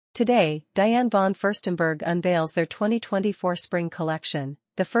Today, Diane von Furstenberg unveils their 2024 spring collection,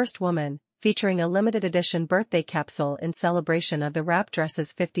 The First Woman, featuring a limited edition birthday capsule in celebration of the wrap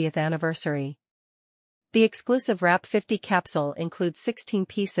dress's 50th anniversary. The exclusive Wrap 50 capsule includes 16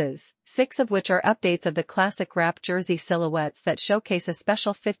 pieces, 6 of which are updates of the classic wrap jersey silhouettes that showcase a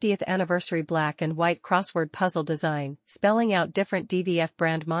special 50th anniversary black and white crossword puzzle design, spelling out different DVF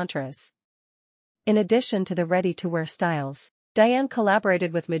brand mantras. In addition to the ready-to-wear styles, Diane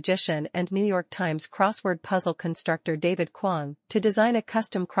collaborated with magician and New York Times crossword puzzle constructor David Kwong to design a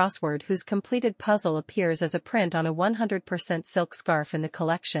custom crossword whose completed puzzle appears as a print on a 100% silk scarf in the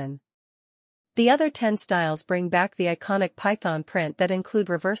collection. The other 10 styles bring back the iconic python print that include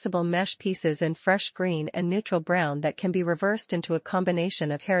reversible mesh pieces in fresh green and neutral brown that can be reversed into a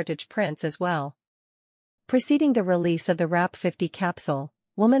combination of heritage prints as well. Preceding the release of the Wrap 50 capsule,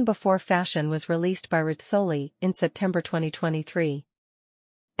 Woman Before Fashion was released by Rizzoli in September 2023.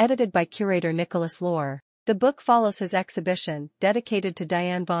 Edited by curator Nicholas Lohr, the book follows his exhibition dedicated to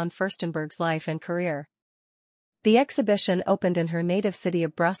Diane von Furstenberg's life and career. The exhibition opened in her native city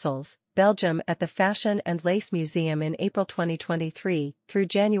of Brussels, Belgium at the Fashion and Lace Museum in April 2023 through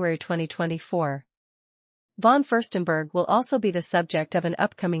January 2024. Von Furstenberg will also be the subject of an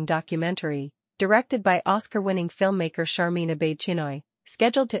upcoming documentary, directed by Oscar-winning filmmaker Charmina Beidchinoy,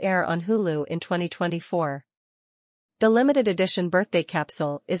 scheduled to air on Hulu in 2024. The limited edition birthday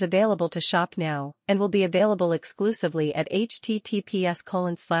capsule is available to shop now and will be available exclusively at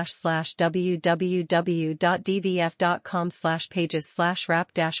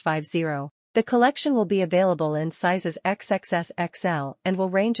https://www.dvf.com/pages/wrap-50. The collection will be available in sizes XXS-XL and will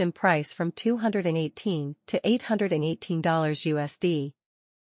range in price from $218 to $818 USD.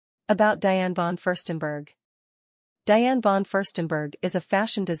 About Diane von Furstenberg. Diane von Furstenberg is a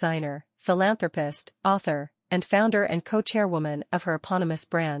fashion designer, philanthropist, author, and founder and co-chairwoman of her eponymous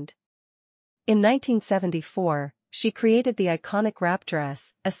brand. In 1974, she created the iconic wrap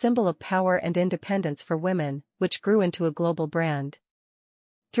dress, a symbol of power and independence for women, which grew into a global brand.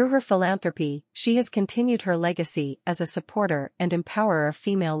 Through her philanthropy, she has continued her legacy as a supporter and empowerer of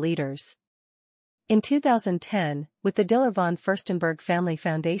female leaders. In 2010, with the Diller von Furstenberg Family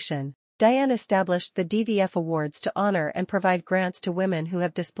Foundation, Diane established the DVF Awards to honor and provide grants to women who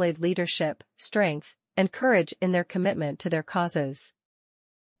have displayed leadership, strength, and courage in their commitment to their causes.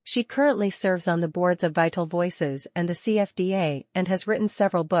 She currently serves on the boards of Vital Voices and the CFDA and has written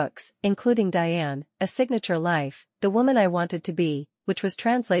several books, including Diane, A Signature Life, The Woman I Wanted to Be, which was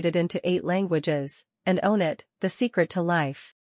translated into 8 languages, and Own It, The Secret to Life.